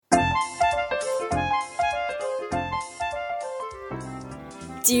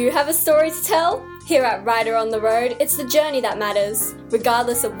Do you have a story to tell? Here at Writer on the Road, it's the journey that matters.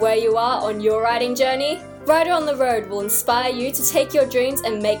 Regardless of where you are on your writing journey, Writer on the Road will inspire you to take your dreams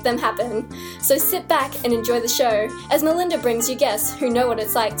and make them happen. So sit back and enjoy the show as Melinda brings you guests who know what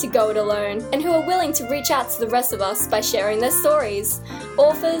it's like to go it alone and who are willing to reach out to the rest of us by sharing their stories.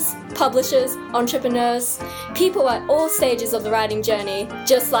 Authors, publishers, entrepreneurs, people at all stages of the writing journey,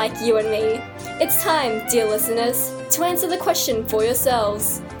 just like you and me. It's time, dear listeners, to answer the question for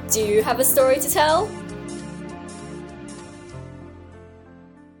yourselves. Do you have a story to tell?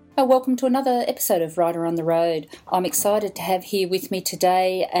 Welcome to another episode of Writer on the Road. I'm excited to have here with me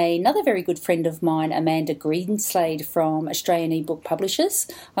today another very good friend of mine, Amanda Greenslade from Australian eBook Publishers.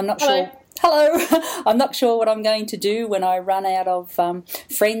 Hello. I'm not sure what I'm going to do when I run out of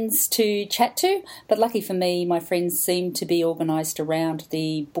friends to chat to, but lucky for me, my friends seem to be organised around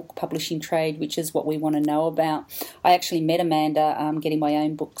the book publishing trade, which is what we want to know about. I actually met Amanda getting my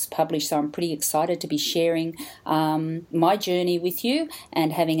own books published, so I'm pretty excited to be sharing my journey with you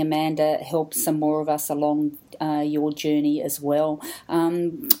and having Amanda help some more of us along your journey as well.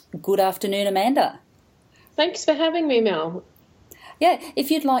 Good afternoon, Amanda. Thanks for having me, Mel. Yeah, if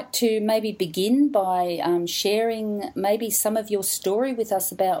you'd like to maybe begin by sharing maybe some of your story with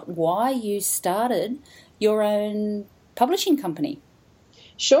us about why you started your own publishing company.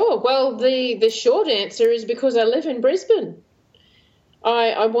 Sure. Well, the short answer is because I live in Brisbane.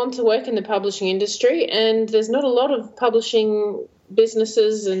 I want to work in the publishing industry, and there's not a lot of publishing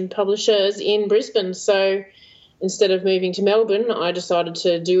businesses and publishers in Brisbane. So instead of moving to Melbourne, I decided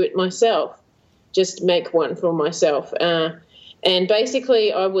to do it myself, just make one for myself. And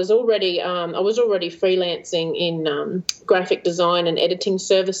basically, I was already freelancing in graphic design and editing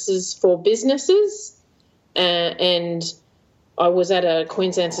services for businesses, and I was at a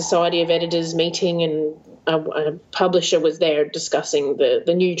Queensland Society of Editors meeting, and a publisher was there discussing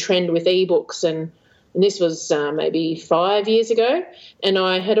the new trend with ebooks, and this was maybe 5 years ago, and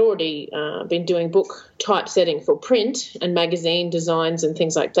I had already been doing book typesetting for print and magazine designs and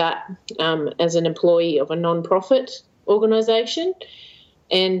things like that as an employee of a non-profit organisation,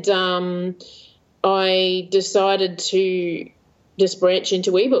 and I decided to just branch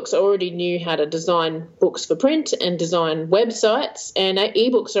into ebooks. I already knew how to design books for print and design websites, and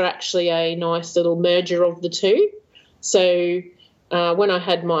ebooks are actually a nice little merger of the two. So when I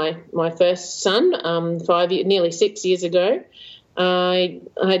had my first son nearly 6 years ago, I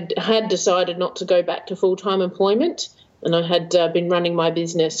had decided not to go back to full-time employment, and I had been running my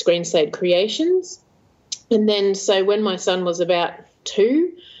business, Greenslade Creations. And then, so when my son was about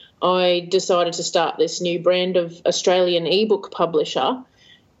 2, I decided to start this new brand of Australian ebook publisher,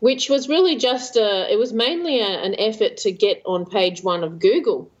 which was really just it was mainly an effort to get on page 1 of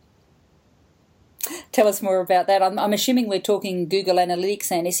Google. Tell us more about that. I'm assuming we're talking Google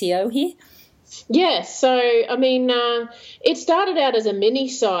Analytics and SEO here? Yeah, so, I mean, it started out as a mini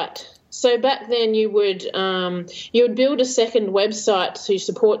site. So back then you would build a second website to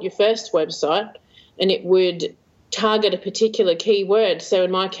support your first website, and it would target a particular keyword. So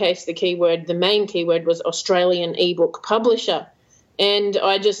in my case, the main keyword was Australian ebook publisher. And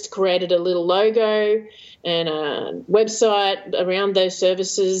I just created a little logo and a website around those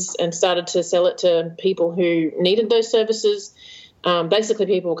services and started to sell it to people who needed those services. Basically,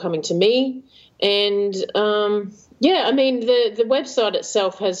 people were coming to me. And, I mean, the website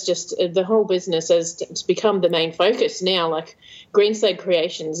itself has just, the whole business has become the main focus now. Like, Greenslade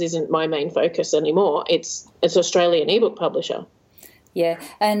Creations isn't my main focus anymore. It's Australian ebook publisher. Yeah,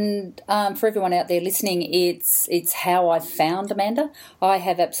 and for everyone out there listening, it's how I found Amanda. I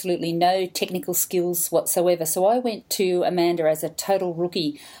have absolutely no technical skills whatsoever, so I went to Amanda as a total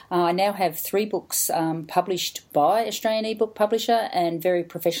rookie. I now have 3 books published by Australian ebook publisher, and very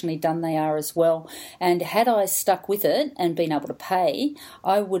professionally done they are as well. And had I stuck with it and been able to pay,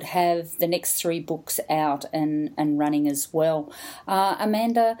 I would have the next 3 books out and running as well.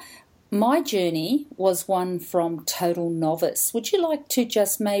 Amanda, my journey was one from total novice. Would you like to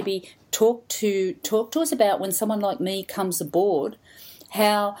just maybe talk to us about when someone like me comes aboard,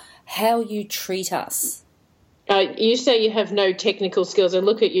 how you treat us? You say you have no technical skills. I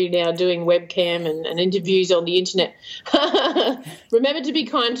look at you now doing webcam and interviews on the internet. Remember to be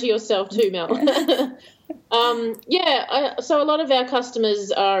kind to yourself too, Mel. So a lot of our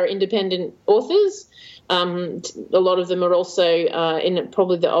customers are independent authors. A lot of them are also in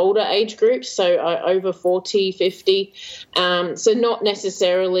probably the older age groups, so over 40, 50. So not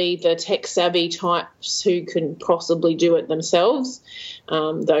necessarily the tech-savvy types who can possibly do it themselves,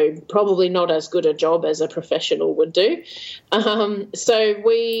 though probably not as good a job as a professional would do. So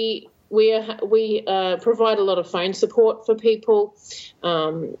we we provide a lot of phone support for people.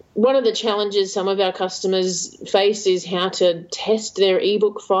 One of the challenges some of our customers face is how to test their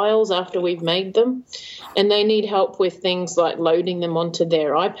ebook files after we've made them, and they need help with things like loading them onto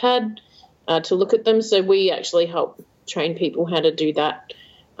their iPad to look at them. So we actually help train people how to do that.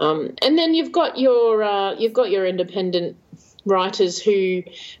 And then you've got your independent writers who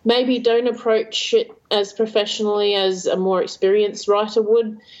maybe don't approach it as professionally as a more experienced writer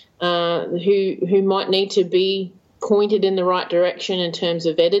would, who might need to be pointed in the right direction in terms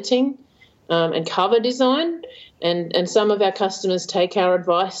of editing and cover design. And some of our customers take our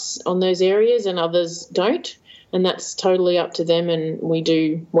advice on those areas and others don't. And that's totally up to them, and we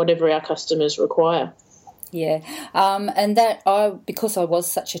do whatever our customers require. Yeah, and because I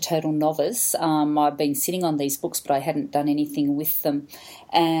was such a total novice, I've been sitting on these books, but I hadn't done anything with them.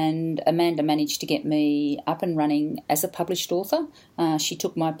 And Amanda managed to get me up and running as a published author. She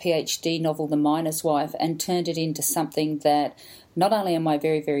took my PhD novel, The Miner's Wife, and turned it into something that not only am I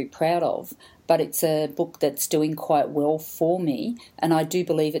very, very proud of, but it's a book that's doing quite well for me, and I do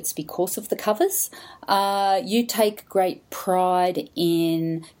believe it's because of the covers. You take great pride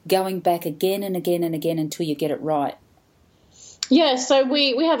in going back again and again and again until you get it right. Yeah, so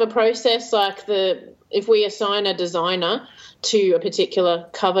we have a process like if we assign a designer to a particular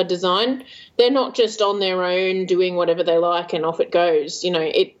cover design, they're not just on their own doing whatever they like and off it goes.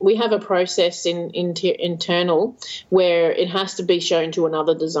 We have a process internal where it has to be shown to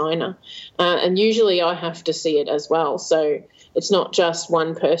another designer, and usually I have to see it as well. So it's not just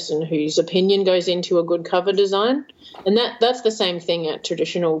one person whose opinion goes into a good cover design, and that's the same thing at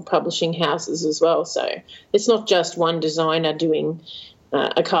traditional publishing houses as well. So it's not just one designer doing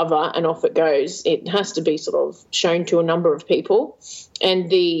a cover and off it goes. It has to be sort of shown to a number of people, and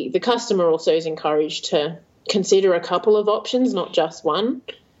the customer also is encouraged to consider a couple of options, not just one,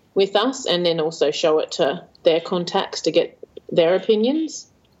 with us, and then also show it to their contacts to get their opinions.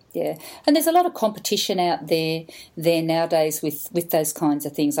 Yeah, and there's a lot of competition out there nowadays with those kinds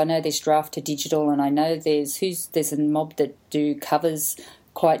of things. I know there's Draft to Digital, and I know there's a mob that do covers.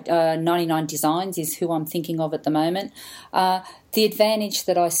 99 Designs is who I'm thinking of at the moment. The advantage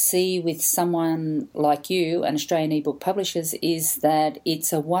that I see with someone like you and Australian eBook Publishers is that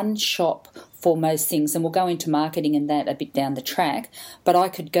it's a one shop for most things, and we'll go into marketing and that a bit down the track, but I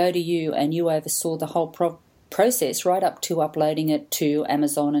could go to you and you oversaw the whole process right up to uploading it to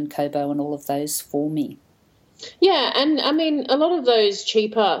Amazon and Kobo and all of those for me. Yeah, and I mean, a lot of those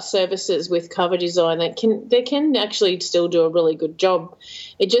cheaper services with cover design, they can actually still do a really good job.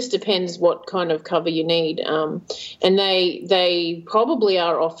 It just depends what kind of cover you need, and they probably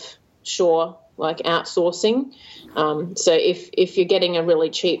are offshore, like outsourcing. So if you're getting a really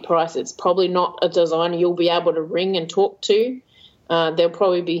cheap price, it's probably not a designer you'll be able to ring and talk to. They'll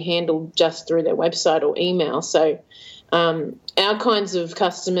probably be handled just through their website or email. So our kinds of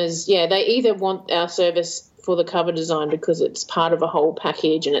customers, they either want our service for the cover design because it's part of a whole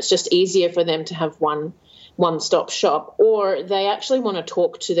package and it's just easier for them to have one-stop shop, or they actually want to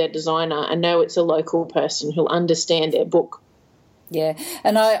talk to their designer and know it's a local person who'll understand their book. Yeah,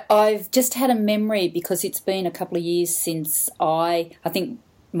 and I've just had a memory because it's been a couple of years since I think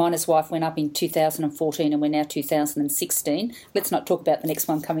Miner's Wife went up in 2014 and we're now 2016. Let's not talk about the next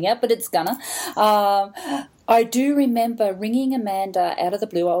one coming out, but it's gonna. I do remember ringing Amanda out of the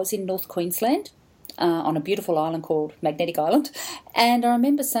blue. I was in North Queensland on a beautiful island called Magnetic Island, and I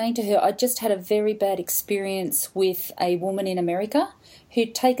remember saying to her, I just had a very bad experience with a woman in America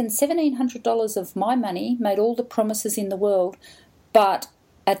who'd taken $1,700 of my money, made all the promises in the world, but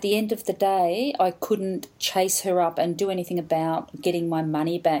at the end of the day, I couldn't chase her up and do anything about getting my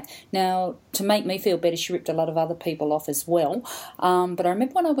money back. Now, to make me feel better, she ripped a lot of other people off as well. But I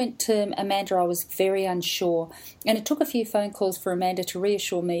remember when I went to Amanda, I was very unsure. And it took a few phone calls for Amanda to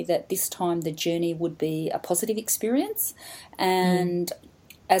reassure me that this time the journey would be a positive experience. And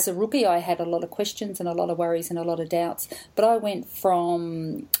as a rookie, I had a lot of questions and a lot of worries and a lot of doubts. But I went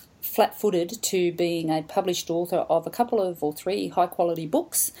from flat-footed to being a published author of a couple of or three high-quality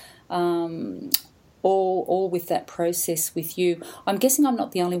books, all with that process with you. I'm guessing I'm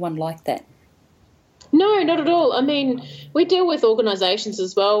not the only one like that. No, not at all. I mean, we deal with organisations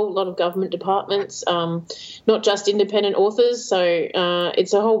as well, a lot of government departments, not just independent authors. So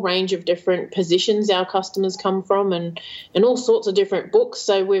it's a whole range of different positions our customers come from and all sorts of different books.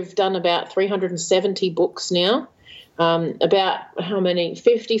 So we've done about 370 books now. About how many?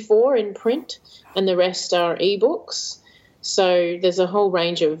 54 in print, and the rest are ebooks. So there's a whole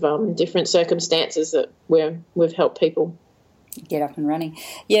range of different circumstances that we've helped people. Get up and running.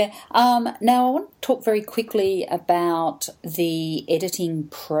 Yeah. Now, I want to talk very quickly about the editing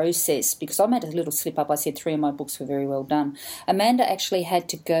process, because I made a little slip up. I said 3 of my books were very well done. Amanda actually had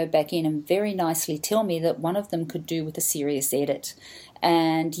to go back in and very nicely tell me that one of them could do with a serious edit.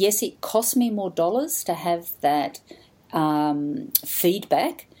 And yes, it cost me more dollars to have that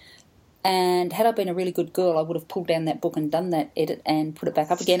feedback. And had I been a really good girl, I would have pulled down that book and done that edit and put it back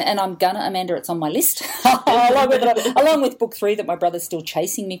up again. And I'm gonna, Amanda, it's on my list, along with book 3 that my brother's still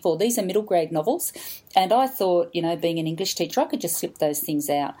chasing me for. These are middle grade novels. And I thought, being an English teacher, I could just slip those things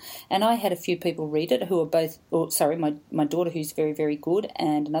out. And I had a few people read it who are both, my daughter who's very, very good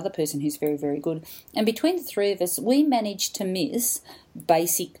and another person who's very, very good. And between the 3 of us, we managed to miss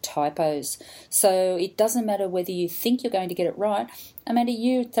basic typos. So it doesn't matter whether you think you're going to get it right. Amanda,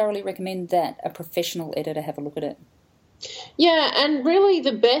 you thoroughly recommend that a professional editor have a look at it. Yeah, and really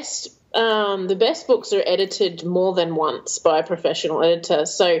the best books are edited more than once by a professional editor.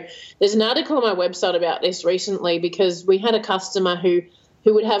 So there's an article on my website about this recently, because we had a customer who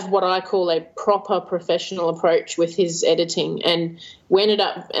would have what I call a proper professional approach with his editing, and we ended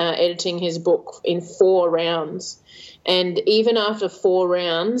up editing his book in 4 rounds. And even after 4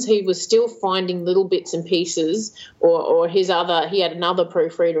 rounds, he was still finding little bits and pieces, or he had another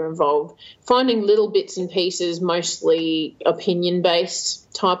proofreader involved, finding little bits and pieces, mostly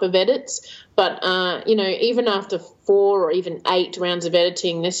opinion-based type of edits. But, even after 4 or even 8 rounds of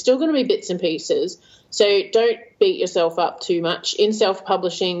editing, there's still going to be bits and pieces. So don't beat yourself up too much. In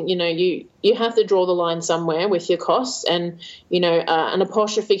self-publishing, you have to draw the line somewhere with your costs, and, an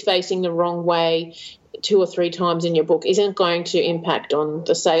apostrophe facing the wrong way 2 or 3 times in your book isn't going to impact on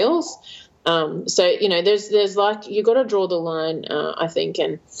the sales. There's you've got to draw the line, I think.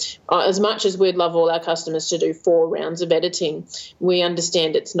 And as much as we'd love all our customers to do 4 rounds of editing, we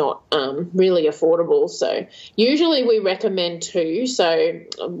understand it's not really affordable. So usually we recommend 2, so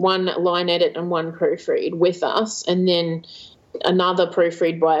 1 line edit and 1 proofread with us, and then another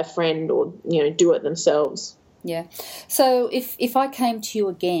proofread by a friend, or, do it themselves. Yeah. So if I came to you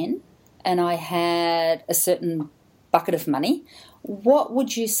again and I had a certain bucket of money, what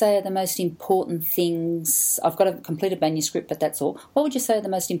would you say are the most important things? I've got a completed manuscript, but that's all. What would you say are the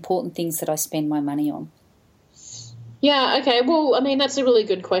most important things that I spend my money on? Yeah, okay. Well, that's a really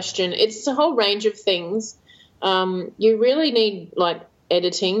good question. It's a whole range of things. You really need,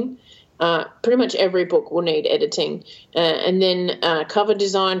 editing. Pretty much every book will need editing. And then cover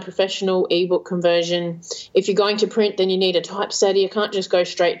design, professional ebook conversion. If you're going to print, then you need a typesetter. You can't just go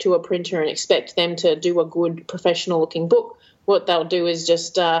straight to a printer and expect them to do a good professional-looking book. What they'll do is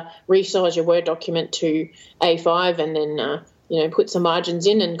just resize your Word document to A5 and then, put some margins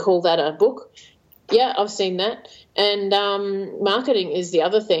in and call that a book. Yeah, I've seen that. And marketing is the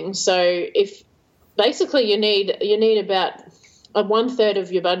other thing. So if basically you need about 1/3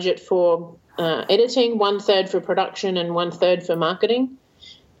 of your budget for editing, 1/3 for production, and 1/3 for marketing.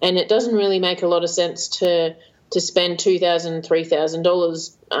 And it doesn't really make a lot of sense to spend $2,000,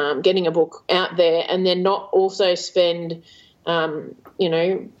 $3,000 getting a book out there, and then not also spend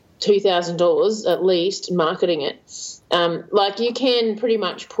 $2,000 at least marketing it. You can pretty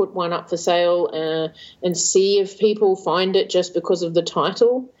much put one up for sale and see if people find it just because of the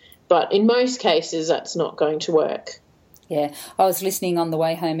title, but in most cases that's not going to work. Yeah, I was listening on the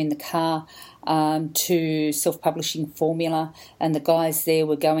way home in the car to Self-Publishing Formula, and the guys there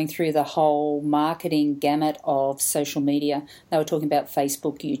were going through the whole marketing gamut of social media. They were talking about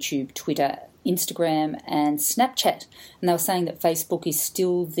Facebook, YouTube, Twitter, Instagram and Snapchat, and they were saying that Facebook is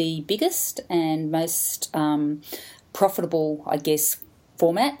still the biggest and most profitable, I guess,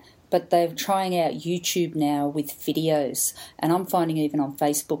 format, but they're trying out YouTube now with videos, and I'm finding even on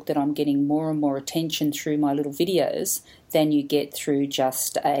Facebook that I'm getting more and more attention through my little videos than you get through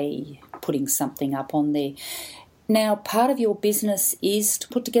just putting something up on there. Now, part of your business is to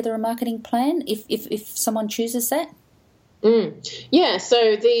put together a marketing plan if someone chooses that? Yeah,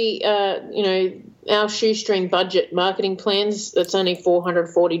 so our shoestring budget marketing plans, that's only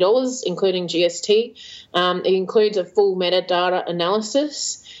 $440, including GST. It includes a full metadata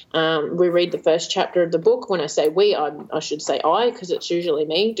analysis. We read the first chapter of the book. When I say we, I should say I, because it's usually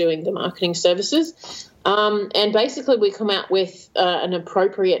me doing the marketing services. And basically we come out with an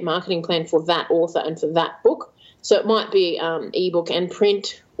appropriate marketing plan for that author and for that book. So it might be ebook and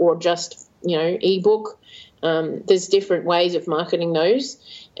print, or just, ebook. There's different ways of marketing those.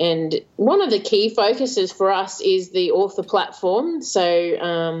 And one of the key focuses for us is the author platform.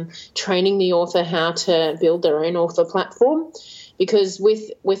 So training the author how to build their own author platform, because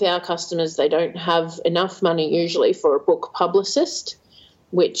with our customers, they don't have enough money usually for a book publicist.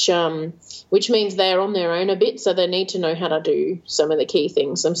 which means they're on their own a bit, so they need to know how to do some of the key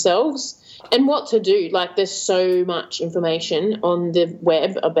things themselves and what to do. Like, there's so much information on the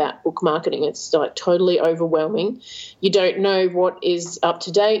web about book marketing. It's like totally overwhelming. You don't know what is up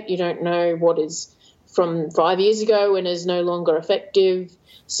to date. You don't know what is from 5 years ago and is no longer effective.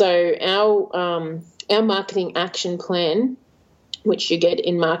 So our marketing action plan, which you get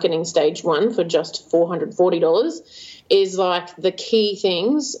in marketing stage 1 for just $440, is like the key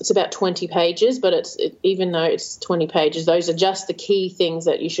things. It's about 20 pages, but even though it's 20 pages, those are just the key things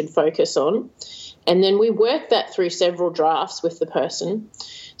that you should focus on. And then we work that through several drafts with the person.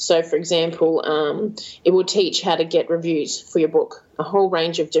 So, for example, it will teach how to get reviews for your book, a whole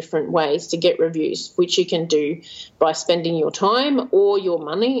range of different ways to get reviews, which you can do by spending your time or your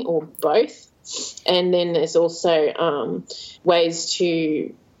money or both. And then there's also ways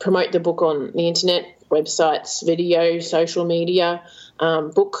to promote the book on the internet, websites, video, social media,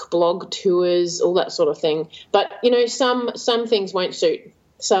 book, blog, tours, all that sort of thing. But, some things won't suit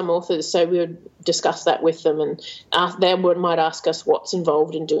some authors, so we would discuss that with them, and they might ask us what's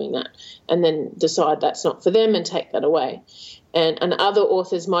involved in doing that, and then decide that's not for them and take that away. And other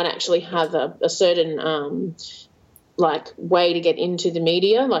authors might actually have a certain way to get into the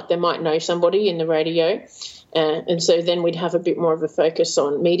media, like they might know somebody in the radio. And so then we'd have a bit more of a focus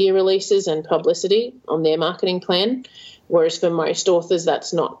on media releases and publicity on their marketing plan, whereas for most authors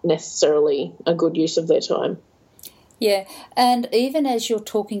that's not necessarily a good use of their time. Yeah, and even as you're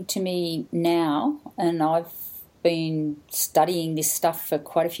talking to me now, and I've been studying this stuff for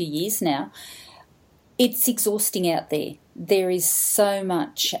quite a few years now, it's exhausting out there. There is so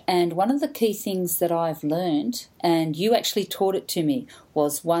much, and one of the key things that I've learned, and you actually taught it to me,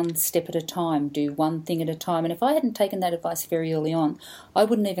 was one step at a time, do one thing at a time. And if I hadn't taken that advice very early on, I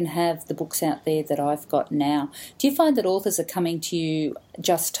wouldn't even have the books out there that I've got now. Do you find that authors are coming to you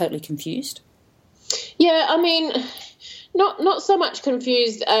just totally confused? Yeah, I mean, not so much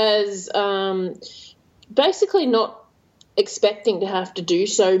confused as basically not expecting to have to do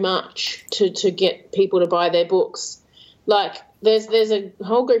so much to get people to buy their books. Like, there's a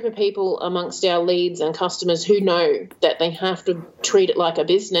whole group of people amongst our leads and customers who know that they have to treat it like a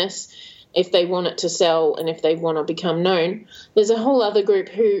business if they want it to sell and if they want to become known. There's a whole other group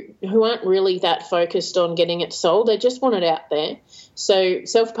who aren't really that focused on getting it sold. They just want it out there. So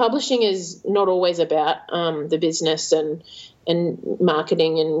self-publishing is not always about the business and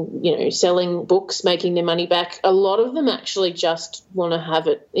marketing and, selling books, making their money back. A lot of them actually just want to have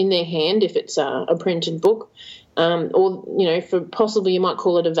it in their hand if it's a printed book. Or, for possibly you might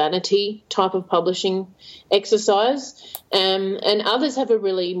call it a vanity type of publishing exercise. And others have a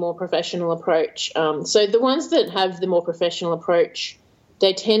really more professional approach. So the ones that have the more professional approach,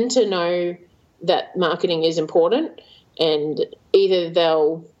 they tend to know that marketing is important, and either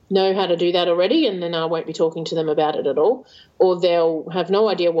they'll know how to do that already and then I won't be talking to them about it at all, or they'll have no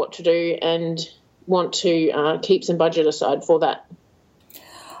idea what to do and want to keep some budget aside for that.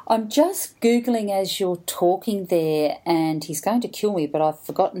 I'm just Googling as you're talking there, and he's going to kill me, but I've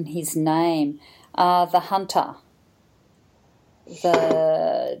forgotten his name. The Hunter.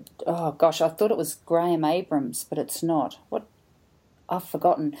 I thought it was Graham Abrams, but it's not. What? I've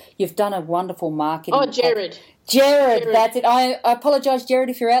forgotten. You've done a wonderful marketing. Oh, Jared. Jared, that's it. I apologise, Jared,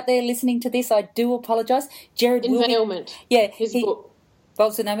 if you're out there listening to this. I do apologise. Jared Inveiglement. His book. What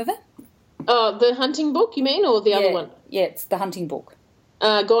was the name of it? The hunting book, you mean, or the other one? Yeah, it's the hunting book.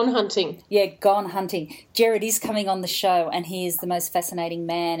 Gone Hunting. Yeah, Gone Hunting. Jared is coming on the show, and he is the most fascinating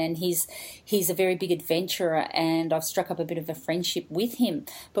man, and he's a very big adventurer, and I've struck up a bit of a friendship with him.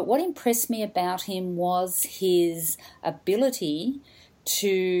 But what impressed me about him was his ability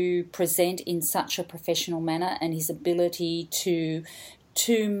to present in such a professional manner, and his ability to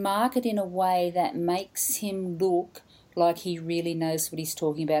market in a way that makes him look like he really knows what he's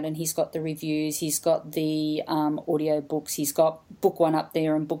talking about. And he's got the reviews, he's got the audio books, he's got book 1 up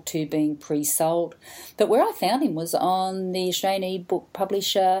there and book 2 being pre-sold. But where I found him was on the Australian eBook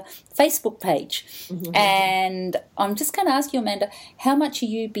Publisher Facebook page. Mm-hmm. And I'm just going to ask you, Amanda, how much are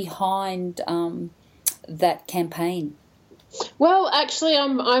you behind that campaign? Well, actually,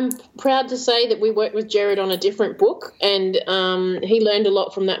 I'm proud to say that we worked with Jared on a different book, and he learned a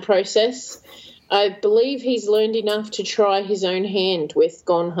lot from that process. I believe he's learned enough to try his own hand with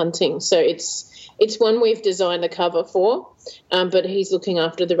Gone Hunting. So it's one we've designed the cover for, but he's looking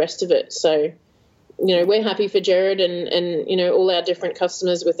after the rest of it. So, we're happy for Jared and all our different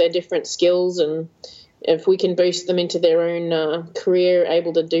customers with their different skills, and if we can boost them into their own career,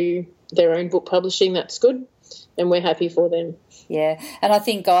 able to do their own book publishing, that's good. and we're happy for them. Yeah, and I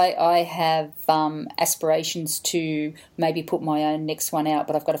think I have aspirations to maybe put my own next one out,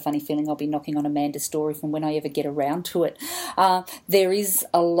 but I've got a funny feeling I'll be knocking on Amanda's door if and when I ever get around to it. There is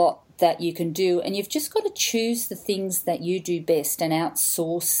a lot that you can do, and you've just got to choose the things that you do best and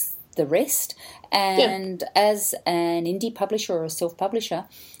outsource the rest. And as an indie publisher or a self-publisher,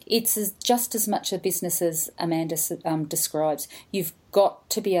 it's just as much a business as Amanda describes. You've got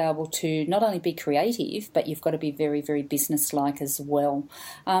to be able to not only be creative, but you've got to be very, very business-like as well.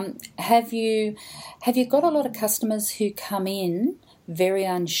 Have you got a lot of customers who come in very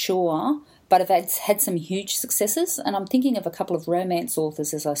unsure, but have had some huge successes? And I'm thinking of a couple of romance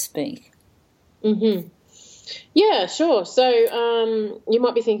authors as I speak. Mm-hmm. Yeah, sure. So you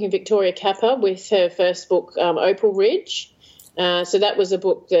might be thinking Victoria Kappa with her first book, Opal Ridge. So that was a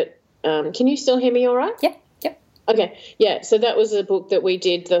book that can you still hear me all right? Yep. Okay, yeah, so that was a book that we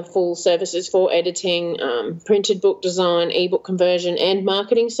did the full services for, editing, printed book design, ebook conversion, and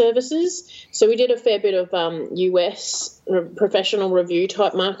marketing services. So we did a fair bit of US professional review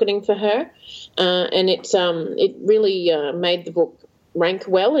type marketing for her, and it really made the book rank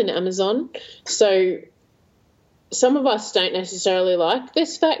well in Amazon. So some of us don't necessarily like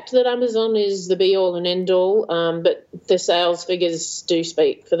this fact that Amazon is the be-all and end-all, but the sales figures do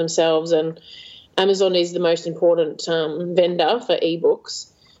speak for themselves, and Amazon is the most important vendor for ebooks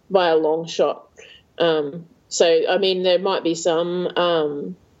by a long shot. So, I mean, there might be some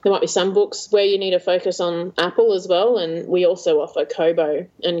books where you need to focus on Apple as well, and we also offer Kobo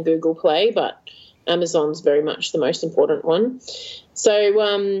and Google Play, but Amazon's very much the most important one.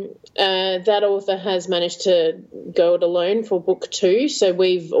 So that author has managed to go it alone for book 2. So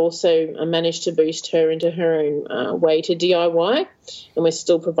we've also managed to boost her into her own way to DIY, and we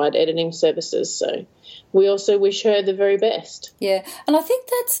still provide editing services. So we also wish her the very best. Yeah, and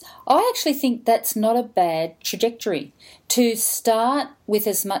I actually think that's not a bad trajectory, to start with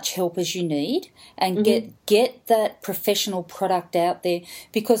as much help as you need and get that professional product out there,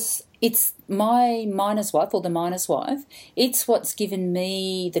 because it's my miner's wife, or the miner's wife, it's what's given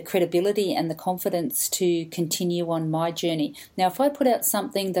me the credibility and the confidence to continue on my journey. Now, if I put out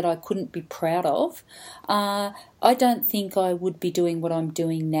something that I couldn't be proud of, I don't think I would be doing what I'm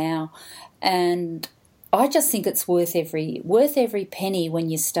doing now. And I just think it's worth every penny when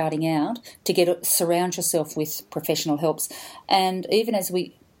you're starting out to surround yourself with professional helps. And even as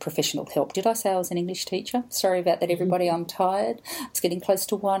professional help. Did I say I was an English teacher? Sorry about that, everybody. I'm tired. It's getting close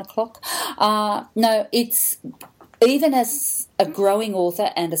to 1 o'clock. No, it's even as a growing author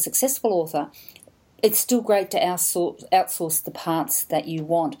and a successful author, it's still great to outsource the parts that you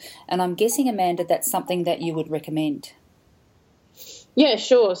want. And I'm guessing, Amanda, that's something that you would recommend. Yeah,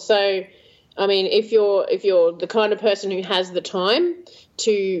 sure. So, I mean, if you're the kind of person who has the time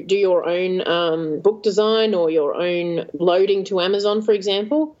to do your own book design or your own loading to Amazon, for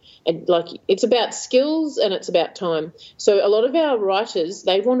example, and it's about skills and it's about time. So a lot of our writers,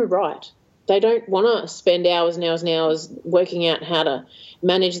 they want to write. They don't want to spend hours and hours and hours working out how to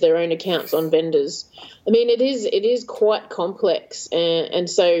manage their own accounts on vendors. I mean, it is quite complex, and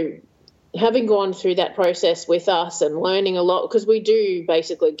so having gone through that process with us and learning a lot, because we do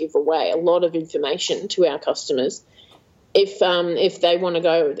basically give away a lot of information to our customers. If they want to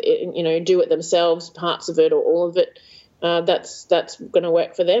go, do it themselves, parts of it or all of it, that's going to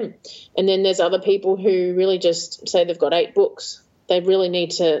work for them. And then there's other people who really just say they've got 8 books. They really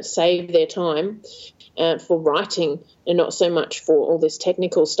need to save their time for writing and not so much for all this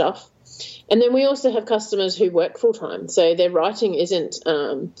technical stuff. And then we also have customers who work full time, so their writing isn't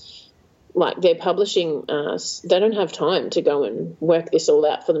like their publishing. They don't have time to go and work this all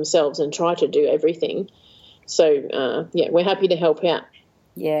out for themselves and try to do everything. So, we're happy to help out.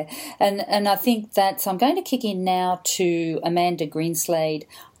 Yeah, and I think I'm going to kick in now to Amanda Greenslade,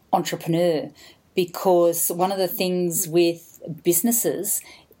 entrepreneur, because one of the things with businesses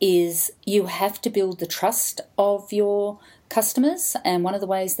is you have to build the trust of your customers, and one of the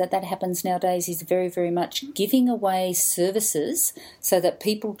ways that happens nowadays is very, very much giving away services so that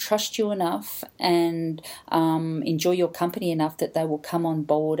people trust you enough and enjoy your company enough that they will come on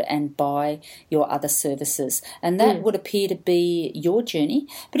board and buy your other services. And that would appear to be your journey.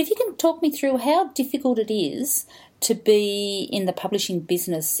 But if you can talk me through how difficult it is to be in the publishing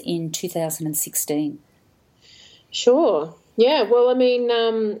business in 2016. Sure. Yeah, well, I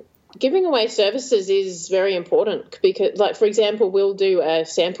mean, giving away services is very important because, like, for example, we'll do a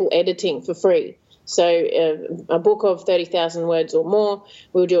sample editing for free. So a book of 30,000 words or more,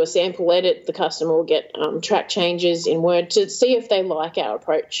 we'll do a sample edit. The customer will get track changes in Word to see if they like our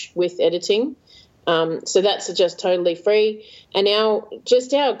approach with editing. So that's just totally free. And our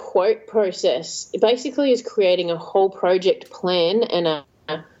quote process basically is creating a whole project plan and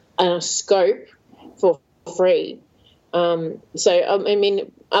a scope for free.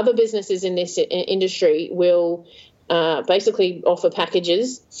 Other businesses in this industry will basically offer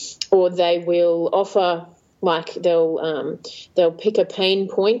packages, or they will offer, like, they'll pick a pain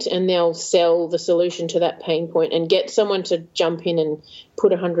point and they'll sell the solution to that pain point and get someone to jump in and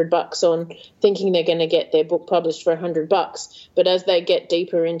put $100 on, thinking they're going to get their book published for $100. But as they get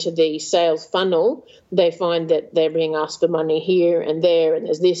deeper into the sales funnel, they find that they're being asked for money here and there, and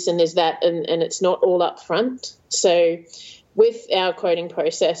there's this and there's that, and it's not all up front. So with our quoting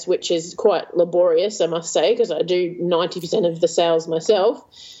process, which is quite laborious, I must say, because I do 90% of the sales myself,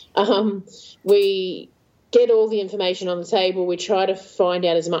 we get all the information on the table. We try to find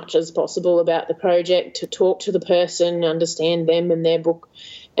out as much as possible about the project, to talk to the person, understand them and their book,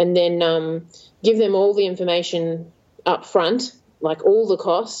 and then give them all the information up front, like all the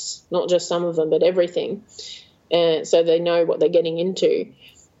costs, not just some of them, but everything, so they know what they're getting into.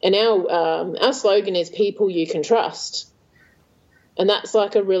 And our slogan is "People you can trust." And that's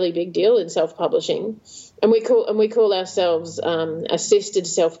like a really big deal in self-publishing. And we call ourselves assisted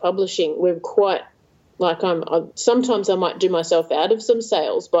self-publishing. We're quite, like, sometimes I might do myself out of some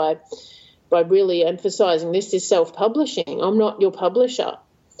sales by really emphasising this is self-publishing. I'm not your publisher.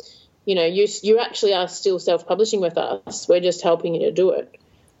 You know, you actually are still self-publishing with us. We're just helping you to do it.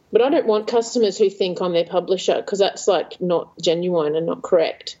 But I don't want customers who think I'm their publisher, because that's, like, not genuine and not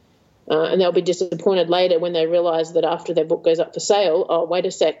correct. And they'll be disappointed later when they realise that after their book goes up for sale, oh, wait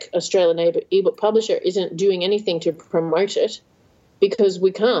a sec, Australian ebook publisher isn't doing anything to promote it, because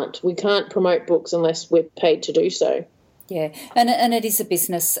we can't promote books unless we're paid to do so. Yeah, and it is a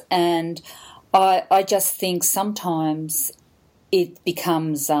business, and I just think sometimes it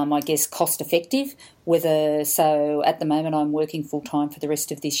becomes, I guess, cost effective. So at the moment I'm working full time for the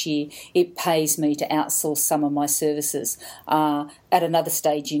rest of this year. It pays me to outsource some of my services. At another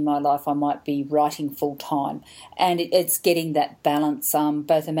stage in my life I might be writing full time, and it's getting that balance.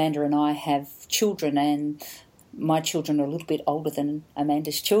 Both Amanda and I have children, and my children are a little bit older than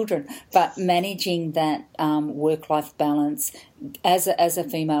Amanda's children, but managing that work-life balance as a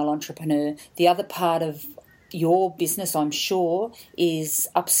female entrepreneur. The other part of your business, I'm sure, is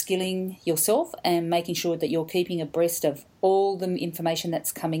upskilling yourself and making sure that you're keeping abreast of all the information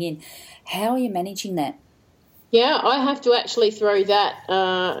that's coming in. How are you managing that? Yeah, I have to actually throw that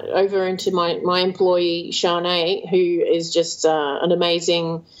over into my employee, Shanae, who is just an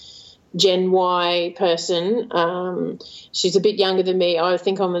amazing Gen Y person. She's a bit younger than me. I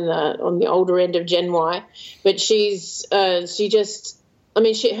think I'm on the older end of Gen Y, but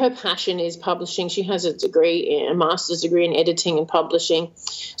her passion is publishing. She has a master's degree in editing and publishing.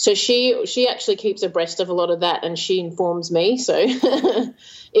 So she actually keeps abreast of a lot of that, and she informs me. So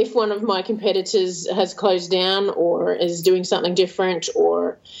if one of my competitors has closed down or is doing something different,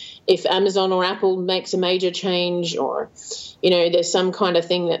 or if Amazon or Apple makes a major change, or, you know, there's some kind of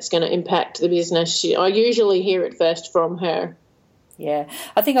thing that's going to impact the business, I usually hear it first from her. Yeah.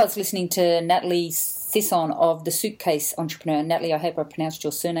 I think I was listening to Natalie Sisson of The Suitcase Entrepreneur. Natalie, I hope I pronounced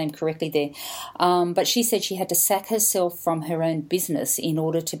your surname correctly there. But she said she had to sack herself from her own business in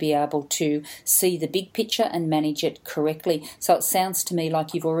order to be able to see the big picture and manage it correctly. So it sounds to me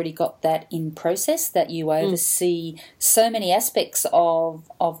like you've already got that in process, that you oversee so many aspects of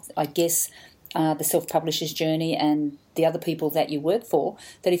I guess, the self-publisher's journey and the other people that you work for,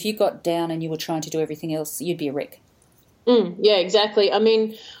 that if you got down and you were trying to do everything else, you'd be a wreck. Yeah, exactly. I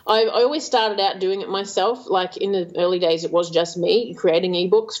mean, I always started out doing it myself. Like in the early days, it was just me creating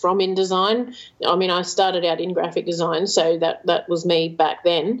ebooks from InDesign. I mean, I started out in graphic design, so that was me back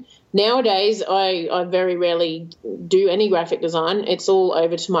then. Nowadays, I very rarely do any graphic design. It's all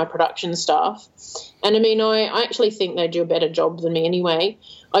over to my production staff. And I mean, I actually think they do a better job than me anyway.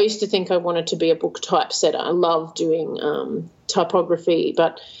 I used to think I wanted to be a book typesetter. I love doing typography,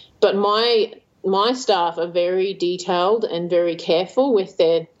 but my staff are very detailed and very careful with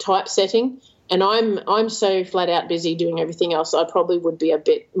their typesetting, and I'm so flat out busy doing everything else, I probably would be a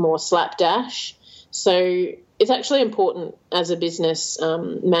bit more slapdash. So it's actually important as a business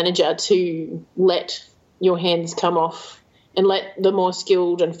manager to let your hands come off and let the more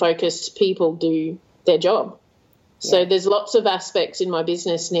skilled and focused people do their job. Yeah. So there's lots of aspects in my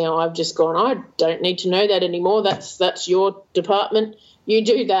business now I've just gone, I don't need to know that anymore. That's your department. You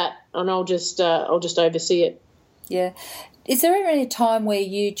do that, and I'll just oversee it. Yeah. Is there ever any time where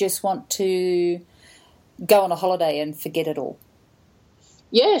you just want to go on a holiday and forget it all?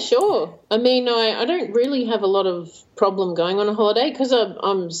 Yeah, sure. I mean, I don't really have a lot of problem going on a holiday because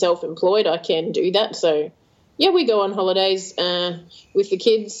I'm self-employed. I can do that. So, yeah, we go on holidays with the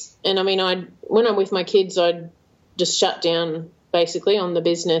kids. And, I mean, when I'm with my kids, I just shut down basically on the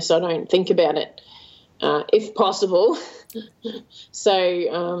business. I don't think about it if possible.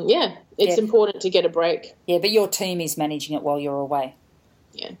 So, it's important to get a break. Yeah, but your team is managing it while you're away.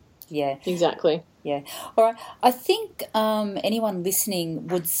 Yeah. Yeah. Exactly. Yeah. All right. I think anyone listening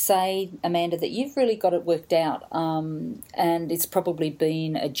would say, Amanda, that you've really got it worked out, and it's probably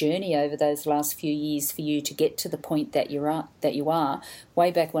been a journey over those last few years for you to get to the point that you are.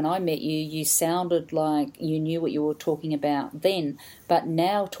 Way back when I met you, you sounded like you knew what you were talking about then, but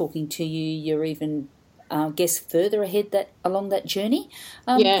now talking to you, you're even guess further ahead along that journey.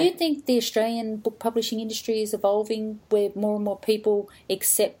 Do you think the Australian book publishing industry is evolving where more and more people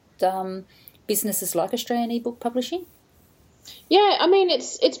accept businesses like Australian ebook publishing? Yeah, I mean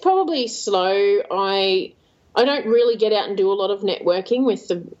it's probably slow. I don't really get out and do a lot of networking with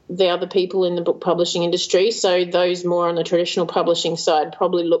the other people in the book publishing industry. So those more on the traditional publishing side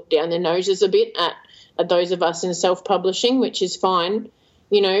probably look down their noses a bit at those of us in self-publishing, which is fine.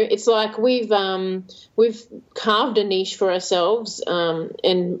 You know, it's like we've carved a niche for ourselves,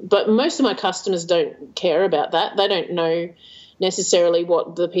 but most of my customers don't care about that. They don't know necessarily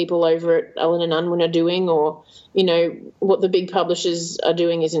what the people over at Allen and Unwin are doing, or you know what the big publishers are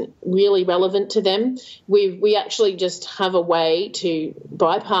doing isn't really relevant to them. We actually just have a way to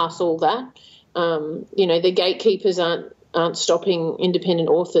bypass all that. The gatekeepers aren't stopping independent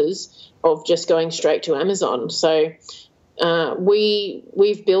authors of just going straight to Amazon. So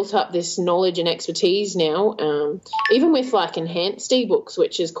we've built up this knowledge and expertise now, even with like enhanced ebooks,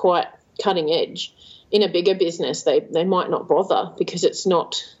 which is quite cutting edge. In a bigger business, they might not bother because it's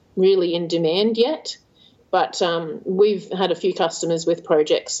not really in demand yet. But we've had a few customers with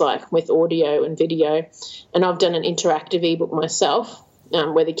projects like with audio and video, and I've done an interactive ebook myself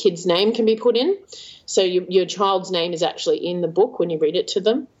where the kid's name can be put in. So your child's name is actually in the book when you read it to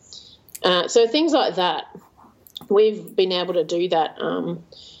them. So things like that, we've been able to do that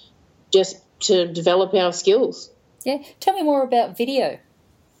just to develop our skills. Yeah. Tell me more about video.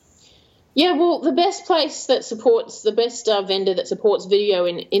 Yeah, well, the best vendor that supports video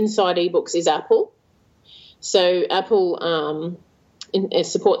inside ebooks is Apple. So Apple it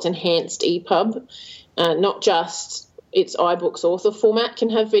supports enhanced EPUB, not just its iBooks author format can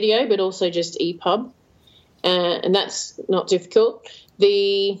have video, but also just EPUB, and that's not difficult.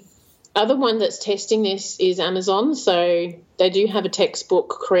 The other one that's testing this is Amazon. So they do have a textbook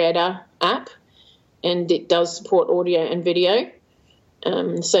creator app, and it does support audio and video.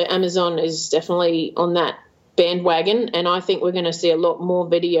 So Amazon is definitely on that bandwagon, and I think we're going to see a lot more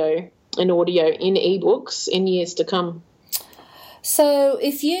video and audio in ebooks in years to come. So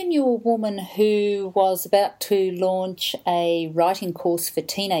if you knew a woman who was about to launch a writing course for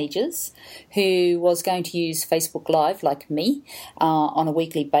teenagers who was going to use Facebook Live, like me, on a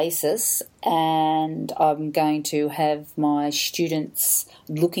weekly basis, and I'm going to have my students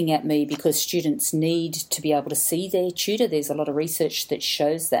looking at me because students need to be able to see their tutor. There's a lot of research that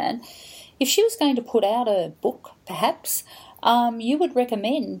shows that. If she was going to put out a book, perhaps, you would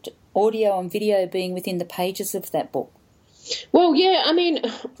recommend audio and video being within the pages of that book. Well, yeah, I mean,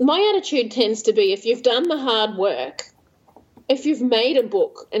 my attitude tends to be if you've done the hard work, if you've made a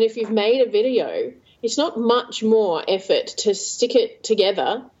book and if you've made a video, it's not much more effort to stick it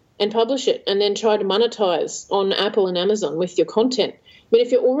together and publish it and then try to monetize on Apple and Amazon with your content. But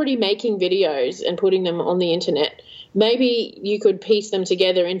if you're already making videos and putting them on the internet, maybe you could piece them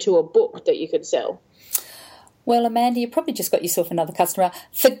together into a book that you could sell. Well, Amanda, you probably just got yourself another customer.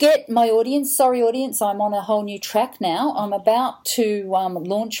 Forget my audience. Sorry, audience, I'm on a whole new track now. I'm about to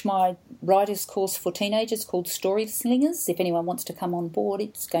launch my writer's course for teenagers called Story Slingers. If anyone wants to come on board,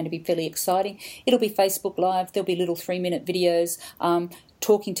 it's going to be fairly exciting. It'll be Facebook Live. There'll be little 3-minute videos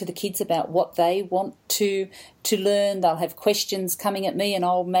talking to the kids about what they want to learn. They'll have questions coming at me and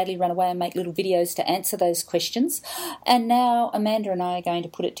I'll madly run away and make little videos to answer those questions. And now Amanda and I are going to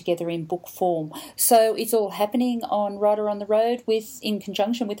put it together in book form. So it's all happening on Writer on the Road in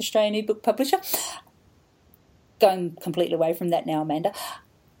conjunction with Australian ebook publisher. Going completely away from that now, Amanda.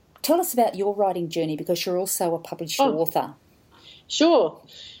 Tell us about your writing journey because you're also a published author. Sure.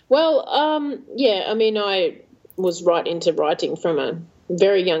 Well, I mean, I was right into writing from a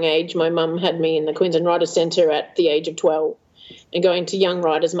very young age. My mum had me in the Queensland Writers' Centre at the age of 12 and going to young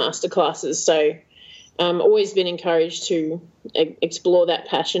writers' masterclasses. So always been encouraged to explore that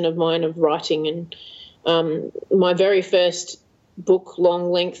passion of mine of writing. And my very first book,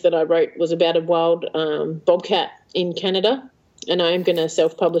 long length, that I wrote was about a wild bobcat in Canada. and I am going to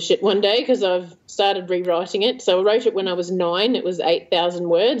self-publish it one day because I've started rewriting it. So I wrote it when I was 9. It was 8,000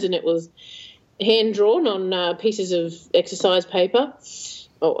 words, and it was hand-drawn on pieces of exercise paper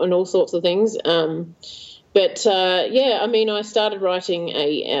and all sorts of things. I started writing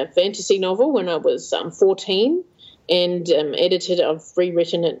a fantasy novel when I was 14 and edited it. I've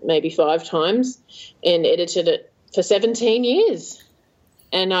rewritten it maybe 5 times and edited it for 17 years.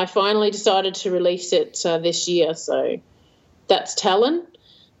 And I finally decided to release it this year. So that's Talon.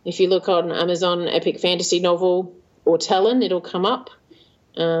 If you look on Amazon Epic Fantasy Novel or Talon, it'll come up.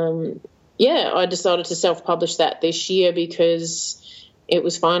 I decided to self-publish that this year because it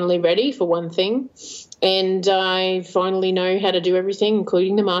was finally ready, for one thing. And I finally know how to do everything,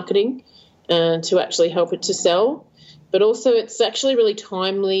 including the marketing, to actually help it to sell. But also it's actually a really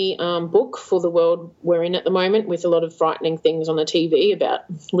timely book for the world we're in at the moment, with a lot of frightening things on the TV about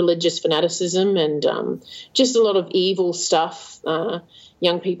religious fanaticism and just a lot of evil stuff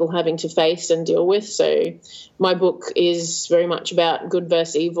young people having to face and deal with. So my book is very much about good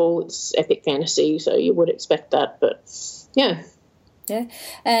versus evil. It's epic fantasy, so you would expect that. But, yeah. Yeah,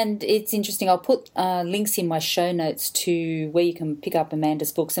 and it's interesting. I'll put links in my show notes to where you can pick up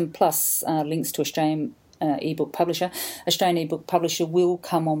Amanda's books, and plus links to Australian ebook publisher. Australian ebook publisher will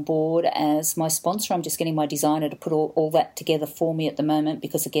come on board as my sponsor. I'm just getting my designer to put all that together for me at the moment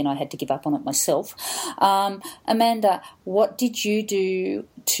because, again, I had to give up on it myself. Amanda, what did you do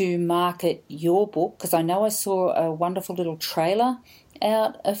to market your book? Because I know I saw a wonderful little trailer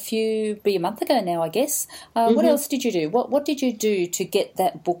out a month ago now, I guess. What else did you do? What did you do to get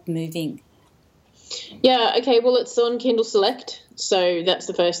that book moving? Yeah, okay, well, it's on Kindle Select, so that's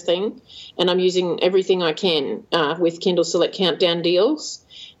the first thing. And I'm using everything I can with Kindle Select countdown deals.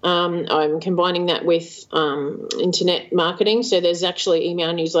 I'm combining that with internet marketing. So there's actually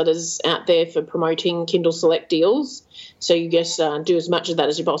email newsletters out there for promoting Kindle Select deals. So you just do as much of that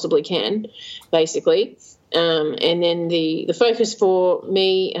as you possibly can, basically. And then the focus for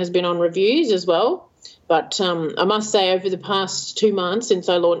me has been on reviews as well. But I must say, over the past 2 months since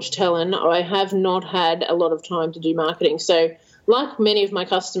I launched Talon, I have not had a lot of time to do marketing. So like many of my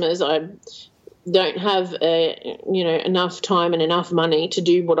customers, I don't have enough time and enough money to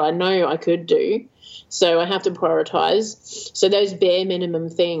do what I know I could do. So I have to prioritise. So those bare minimum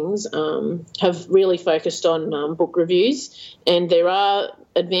things have really focused on book reviews, and there are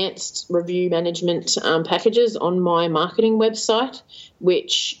advanced review management packages on my marketing website,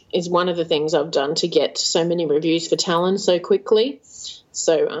 which is one of the things I've done to get so many reviews for Talon so quickly.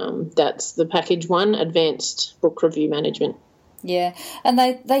 So that's the package 1, advanced book review management. Yeah, and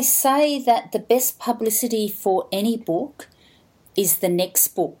they say that the best publicity for any book is the next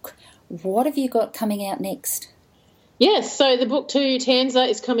book. What have you got coming out next? Yes, so the book 2, Tanza,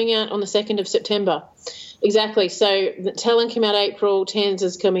 is coming out on the 2nd of September. Exactly. So the Talon came out April,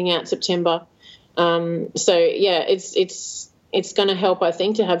 Tanza's coming out September. It's going to help, I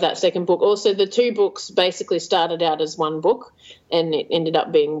think, to have that second book. Also, the 2 books basically started out as one book, and it ended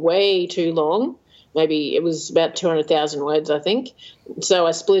up being way too long. Maybe it was about 200,000 words, I think. So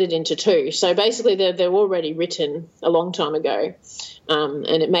I split it into 2. So basically they're already written a long time ago, and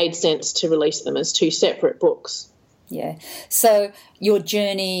it made sense to release them as 2 separate books. Yeah. So your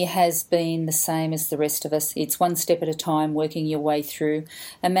journey has been the same as the rest of us. It's one step at a time, working your way through.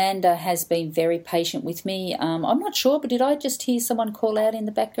 Amanda has been very patient with me. I'm not sure, but did I just hear someone call out in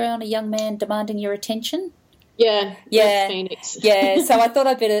the background, a young man demanding your attention? Yeah. Phoenix. Yeah, so I thought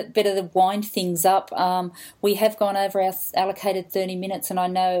I'd better wind things up. We have gone over our allocated 30 minutes, and I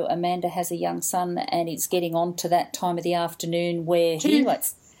know Amanda has a young son, and it's getting on to that time of the afternoon where he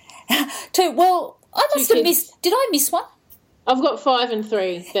likes... 2, well... I must have missed... Did I miss one? I've got 5 and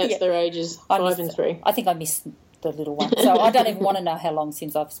 3. That's their ages, 5 and 3. I think I missed the little one. So I don't even want to know how long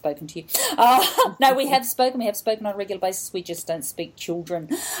since I've spoken to you. No, we have spoken. We have spoken on a regular basis. We just don't speak children.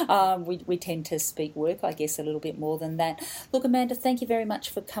 We tend to speak work, I guess, a little bit more than that. Look, Amanda, thank you very much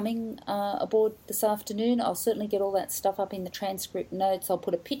for coming aboard this afternoon. I'll certainly get all that stuff up in the transcript notes. I'll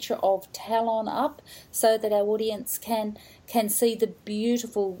put a picture of Talon up so that our audience can see the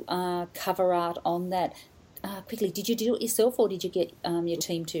beautiful cover art on that. Quickly, did you do it yourself or did you get your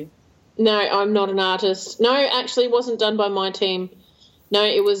team to? No, I'm not an artist. No, actually it wasn't done by my team. No,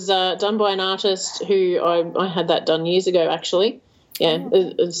 it was done by an artist who I had that done years ago, actually. Yeah,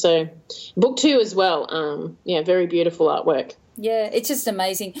 so book 2 as well. Very beautiful artwork. Yeah, it's just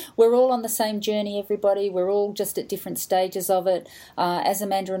amazing. We're all on the same journey, everybody. We're all just at different stages of it. As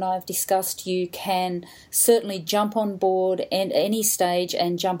Amanda and I have discussed, you can certainly jump on board at any stage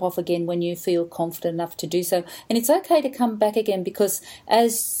and jump off again when you feel confident enough to do so. And it's okay to come back again because,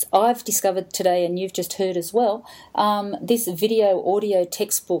 as I've discovered today and you've just heard as well, this video audio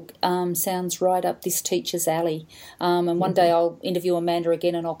textbook sounds right up this teacher's alley. And one day I'll interview Amanda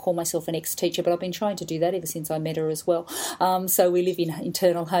again and I'll call myself an ex-teacher, but I've been trying to do that ever since I met her as well. So we live in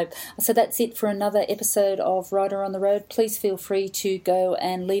eternal hope. So that's it for another episode of Writer on the Road. Please feel free to go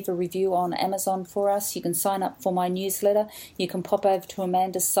and leave a review on Amazon for us. You can sign up for my newsletter. You can pop over to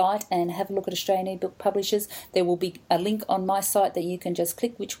Amanda's site and have a look at Australian ebook publishers. There will be a link on my site that you can just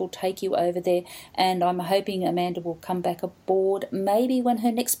click, which will take you over there. And I'm hoping Amanda will come back aboard maybe when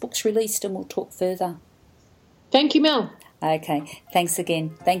her next book's released, and we'll talk further. Thank you, Mel. Okay, thanks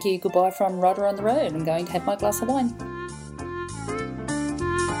again. Thank you. Goodbye from Writer on the Road. I'm going to have my glass of wine.